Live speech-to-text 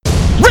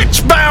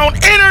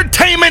Richbound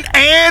Entertainment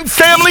and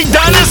Family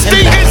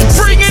Dynasty is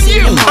bringing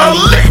you a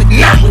lit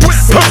night with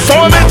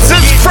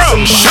performances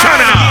from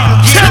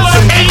Shawnna,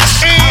 Killer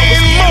H,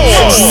 and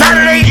more.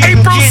 Saturday,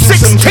 April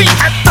 16th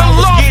at the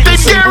Loft in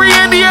Gary,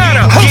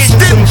 Indiana.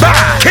 Hosted by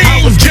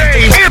King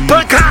James and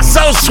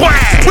Picasso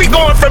Swag. We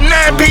going from 9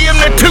 p.m.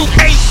 to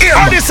 2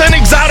 a.m. Artists and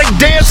exotic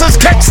dancers,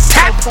 text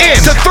tap in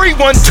to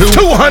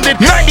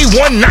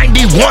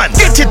 312-200-9191.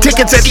 Get your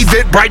tickets at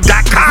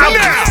eventbrite.com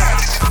now.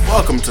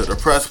 Welcome to the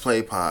Press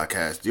Play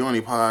Podcast, the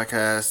only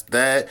podcast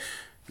that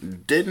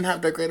didn't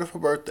have that great of a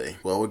birthday.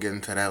 Well, we'll get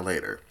into that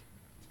later.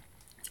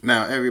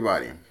 Now,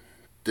 everybody,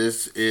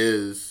 this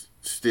is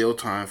still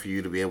time for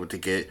you to be able to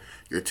get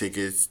your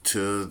tickets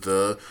to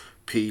the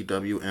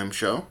PWM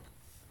show.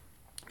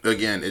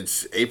 Again,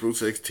 it's April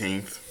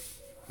 16th,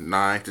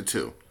 9 to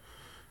 2.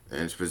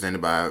 And it's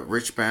presented by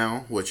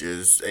Richbound, which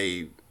is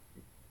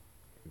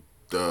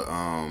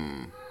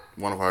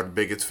one of our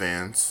biggest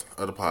fans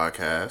of the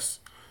podcast,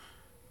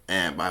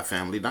 and by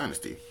Family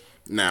Dynasty.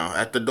 Now,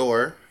 at the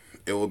door,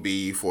 it will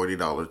be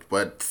 $40,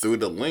 but through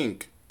the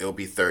link, it will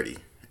be $30,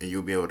 and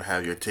you'll be able to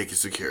have your ticket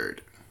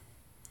secured.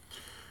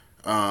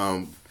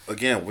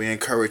 Again, we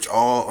encourage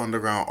all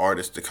underground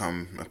artists to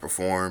come and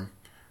perform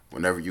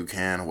whenever you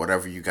can,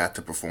 whatever you got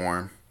to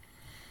perform.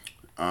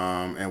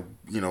 And,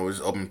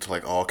 it's open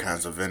to, all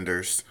kinds of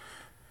vendors.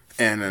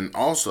 And then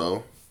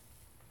also,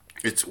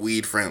 it's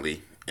weed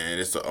friendly, and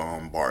it's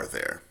a bar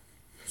there.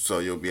 So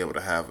you'll be able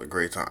to have a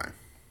great time.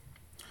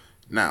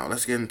 Now,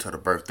 let's get into the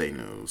birthday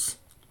news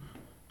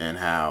and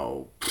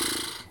how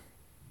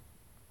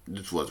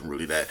this wasn't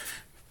really that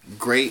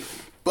great,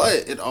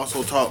 but it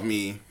also taught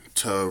me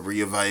to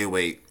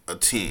reevaluate a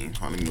team.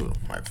 Let me move the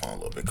microphone a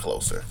little bit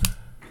closer.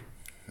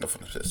 I'm going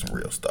to say some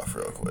real stuff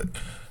real quick.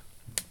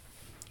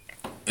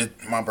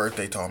 My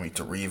birthday taught me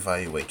to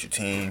reevaluate your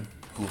team,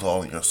 who's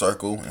all in your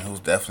circle, and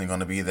who's definitely going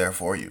to be there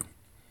for you.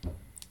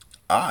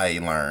 I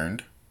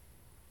learned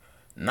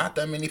not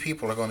that many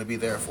people are going to be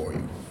there for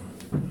you.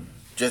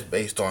 Just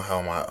based on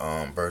how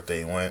my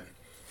birthday went,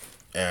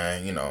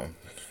 and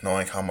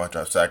knowing how much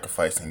I've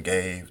sacrificed and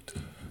gave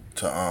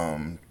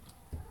to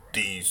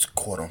these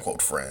quote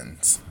unquote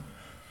friends.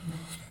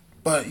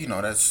 But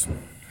that's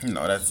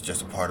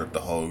just a part of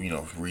the whole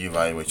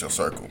reevaluate your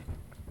circle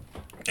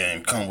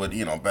and come with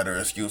better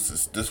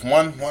excuses. This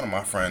one of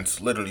my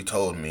friends literally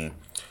told me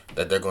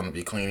that they're going to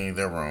be cleaning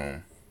their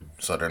room,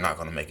 so they're not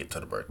going to make it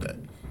to the birthday.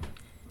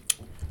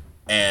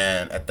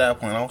 And at that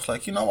point, I was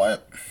like, you know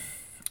what?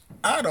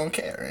 I don't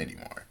care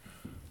anymore.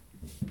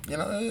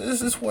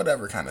 This is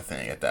whatever kind of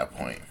thing at that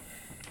point.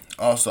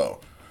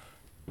 Also,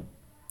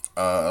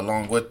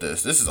 along with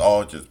this is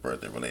all just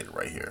birthday related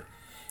right here.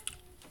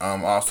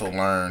 Also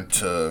learned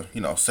to,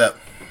 set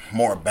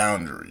more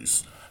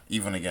boundaries,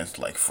 even against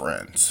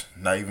friends.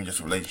 Not even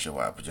just relationship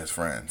wise, but just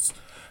friends.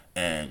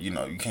 And, you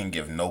can't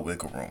give no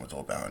wiggle room with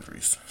those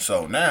boundaries.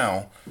 So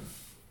now,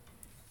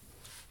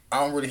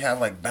 I don't really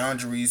have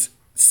boundaries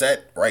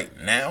set right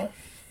now.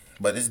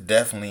 But it's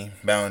definitely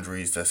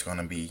boundaries that's going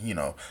to be,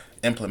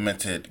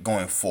 implemented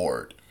going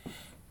forward.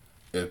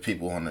 If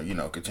people want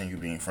to, continue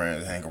being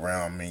friends, hang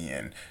around me,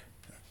 and,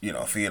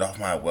 feed off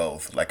my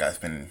wealth like I've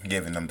been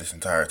giving them this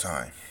entire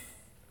time.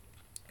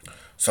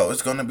 So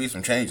it's going to be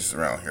some changes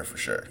around here for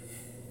sure.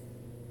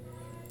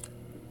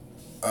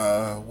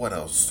 What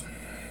else?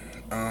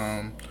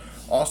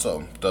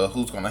 Also, the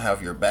who's going to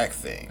have your back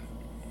thing.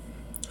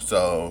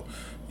 So,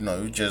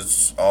 you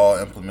just all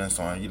implements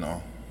on,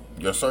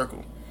 your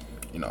circle.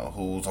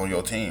 Who's on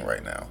your team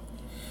right now.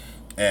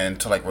 And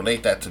to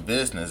relate that to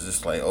business,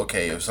 it's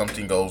okay, if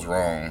something goes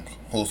wrong,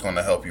 who's going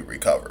to help you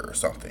recover or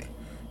something?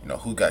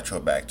 Who got your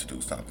back to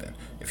do something?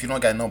 If you don't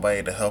got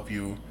nobody to help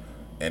you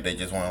and they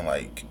just want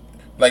to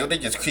they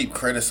just keep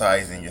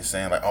criticizing you,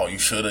 saying oh, you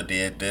should have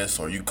did this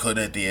or you could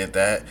have did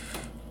that,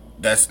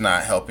 that's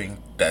not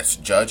helping. That's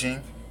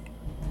judging.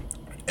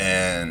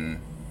 And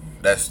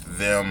that's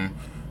them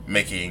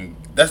looking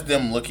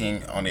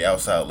on the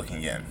outside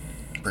looking in,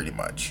 pretty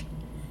much.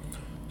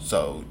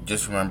 So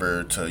just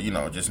remember to,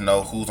 just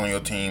know who's on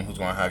your team, who's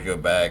going to have your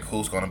back,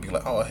 who's going to be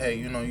oh, hey,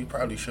 you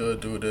probably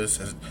should do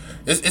this.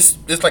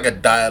 It's like a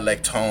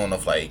dialect tone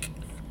of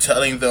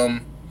telling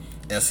them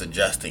and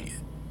suggesting it.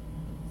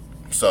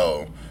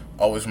 So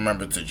always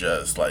remember to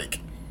just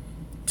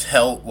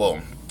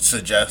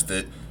suggest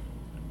it,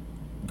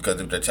 because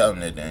if they're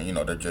telling it, then,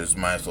 they just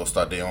might as well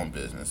start their own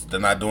business.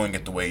 They're not doing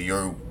it the way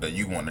that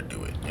you want to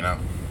do it,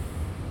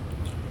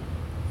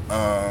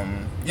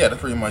 Yeah,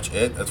 that's pretty much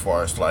it as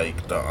far as the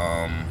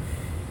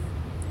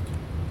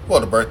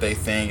birthday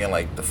thing and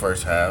the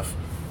first half.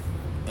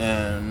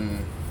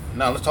 And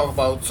now let's talk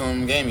about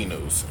some gaming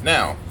news.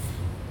 Now,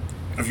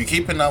 if you're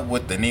keeping up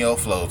with the Neo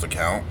Flows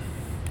account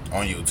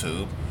on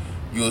YouTube,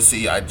 you'll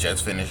see I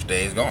just finished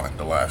Days Gone,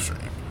 the live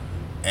stream.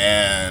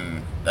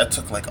 And that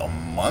took a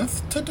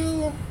month to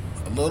do,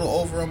 a little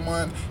over a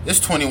month. It's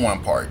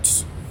 21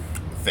 parts,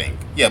 I think.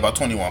 Yeah, about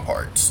 21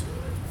 parts,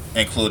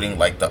 including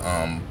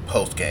the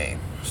post game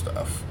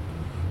stuff.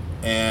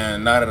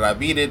 And now that I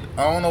beat it,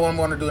 I don't know what I'm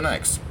going to do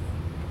next.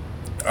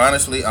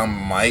 Honestly, I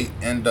might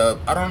end up.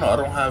 I don't know. I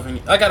don't have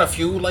any. I got a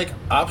few like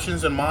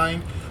options in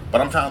mind,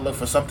 but I'm trying to look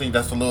for something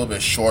that's a little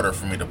bit shorter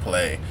for me to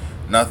play.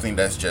 Nothing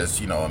that's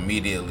just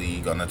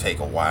immediately gonna take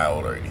a while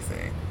or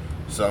anything.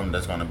 Something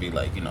that's gonna be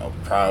like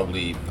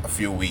probably a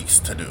few weeks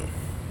to do,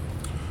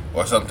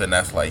 or something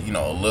that's like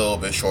a little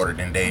bit shorter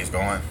than Days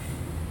Gone.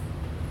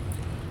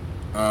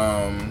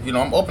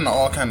 I'm open to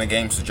all kind of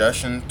game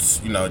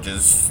suggestions.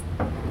 Just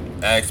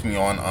ask me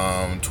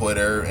on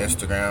Twitter,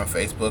 Instagram,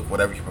 Facebook,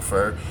 whatever you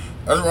prefer.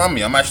 That's around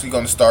me. I'm actually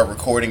going to start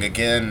recording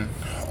again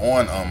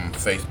on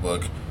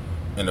Facebook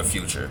in the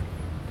future,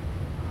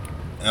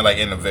 and like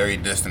in the very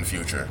distant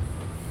future.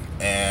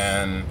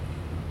 And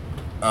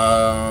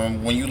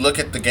when you look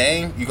at the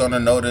game, you're gonna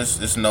notice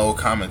there's no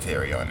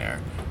commentary on there,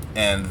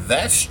 and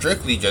that's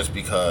strictly just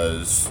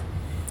because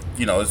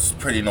it's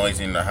pretty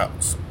noisy in the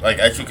house. Like,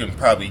 as you can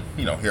probably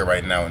hear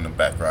right now in the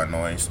background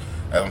noise,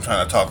 as I'm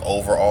trying to talk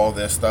over all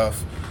this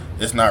stuff.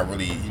 It's not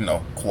really,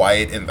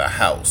 quiet in the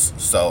house.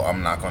 So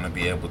I'm not going to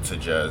be able to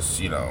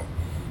just,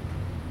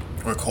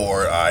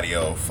 record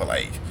audio for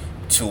like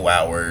 2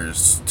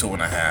 hours,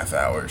 2.5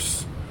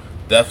 hours.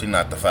 Definitely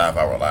not the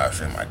 5-hour live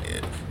stream I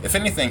did. If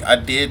anything, I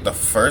did the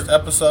first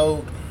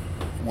episode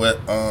with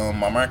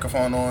my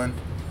microphone on.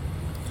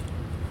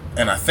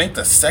 And I think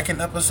the second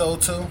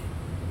episode too.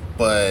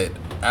 But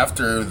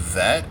after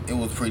that, it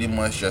was pretty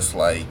much just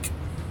like,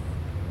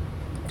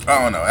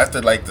 I don't know.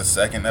 After like the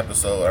second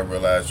episode, I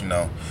realized,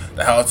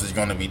 the house is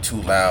going to be too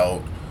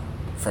loud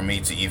for me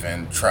to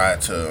even try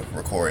to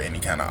record any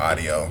kind of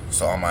audio.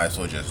 So I might as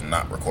well just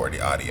not record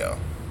the audio.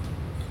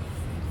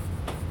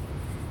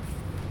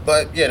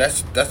 But yeah,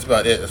 that's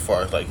about it as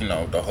far as like,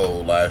 the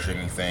whole live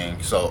streaming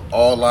thing. So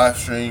all live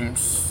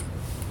streams,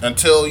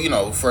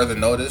 until, further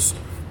notice,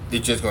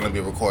 it's just going to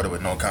be recorded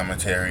with no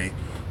commentary.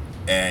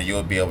 And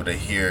you'll be able to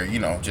hear,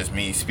 just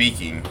me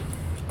speaking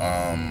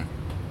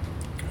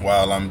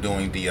while I'm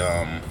doing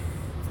the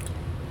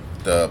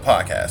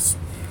podcast,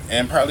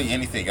 and probably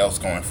anything else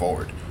going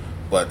forward.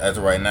 But as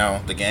of right now,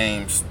 the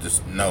games, there's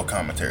no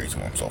commentary to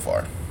them so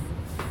far.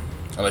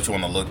 I'll let you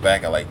want to look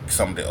back at like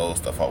some of the old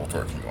stuff I was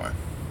working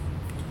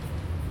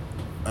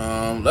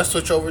on. Let's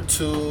switch over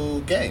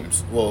to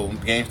games. Well,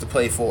 games to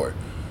play for.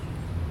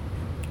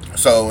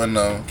 So in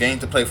the game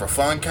to play for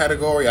fun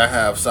category, I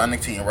have Sonic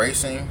Team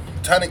Racing.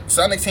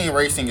 Sonic Team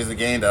Racing is a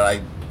game that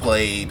I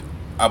played,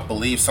 I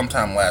believe,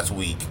 sometime last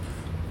week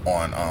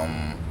on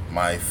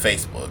my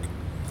Facebook,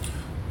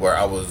 where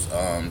I was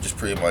just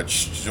pretty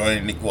much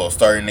starting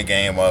the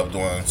game up,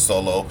 doing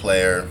solo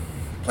player,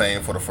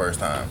 playing for the first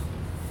time.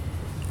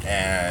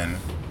 And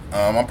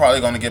I'm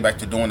probably going to get back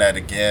to doing that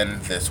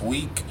again this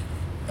week,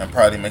 and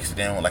probably mix it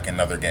in with like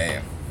another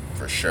game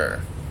for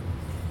sure.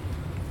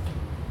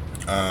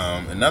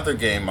 Another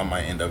game I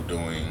might end up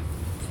doing.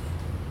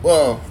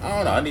 Well, I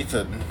don't know. I need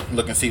to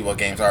look and see what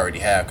games I already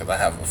have, because I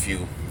have a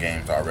few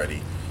games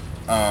already.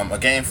 A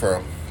game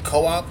for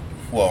co-op,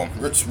 well,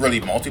 it's really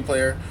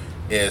multiplayer,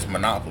 is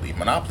Monopoly.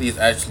 Monopoly is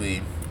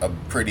actually a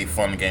pretty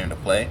fun game to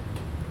play.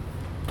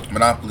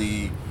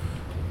 Monopoly,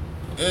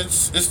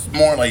 it's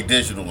more like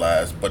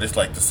digitalized, but it's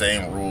like the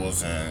same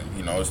rules, and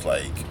it's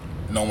like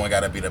no one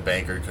gotta be the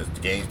banker, because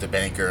the game's the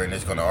banker, and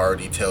it's gonna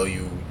already tell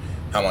you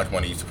how much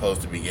money you're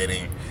supposed to be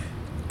getting.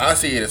 I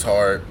see it as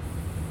hard.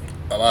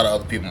 A lot of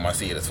other people might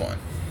see it as fun.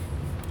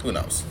 Who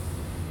knows?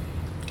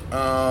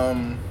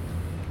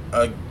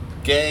 A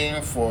game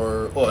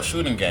a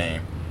shooting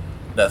game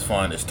that's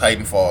fun is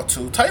Titanfall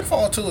 2.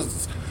 Titanfall 2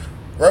 is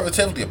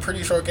relatively a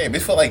pretty short game.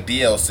 It feels like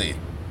DLC,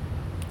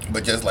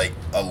 but just like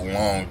a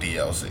long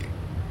DLC.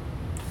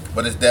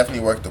 But it's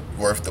definitely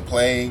worth the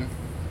playing.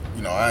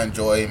 I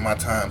enjoy my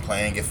time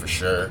playing it for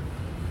sure.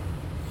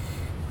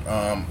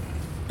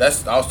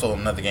 That's also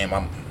another game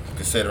I'm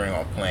considering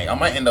on playing. I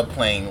might end up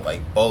playing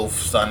like both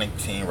Sonic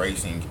Team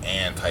Racing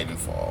and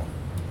Titanfall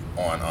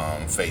on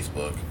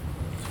Facebook,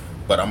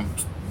 but I'm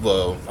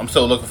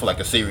still looking for like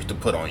a series to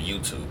put on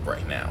YouTube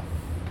right now.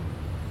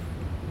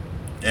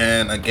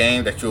 And a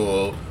game that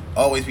you'll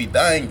always be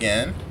dying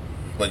in,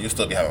 but you'll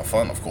still be having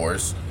fun, of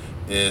course,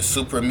 is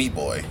Super Meat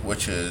Boy,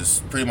 which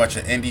is pretty much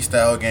an indie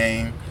style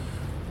game.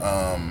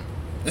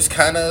 It's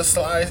kind of a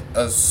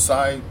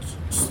side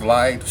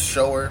slide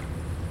shower,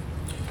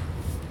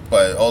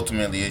 but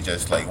ultimately it's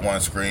just like one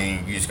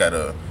screen. You just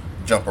gotta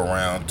jump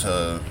around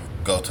to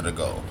go to the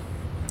goal,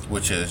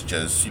 which is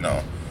just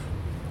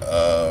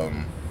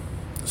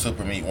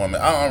Super Meat Woman.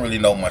 I don't really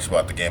know much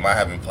about the game. I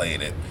haven't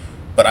played it,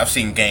 but I've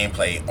seen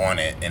gameplay on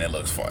it and it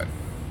looks fun.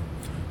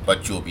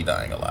 But you'll be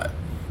dying a lot.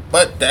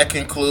 But that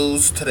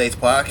concludes today's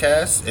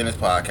podcast. In this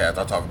podcast,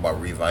 I'll talk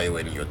about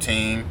reevaluating your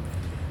team,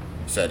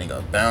 setting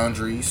up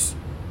boundaries,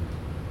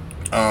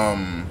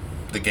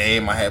 the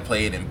game I had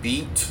played and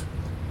beat,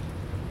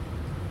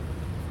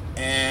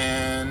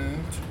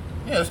 and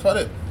yeah, that's about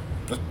it.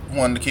 Just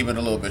wanted to keep it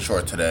a little bit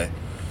short today,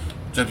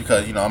 just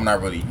because I'm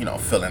not really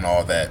feeling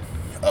all that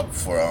up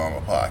for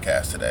a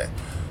podcast today.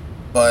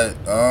 But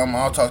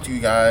I'll talk to you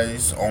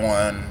guys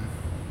on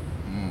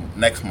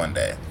next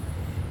Monday,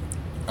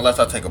 unless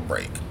I take a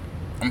break.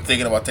 I'm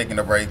thinking about taking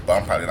a break, but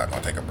I'm probably not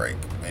gonna take a break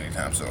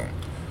anytime soon.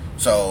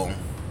 So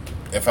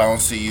if I don't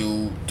see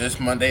you this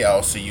Monday,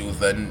 I'll see you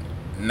the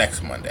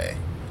next Monday.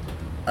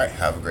 All right,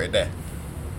 have a great day.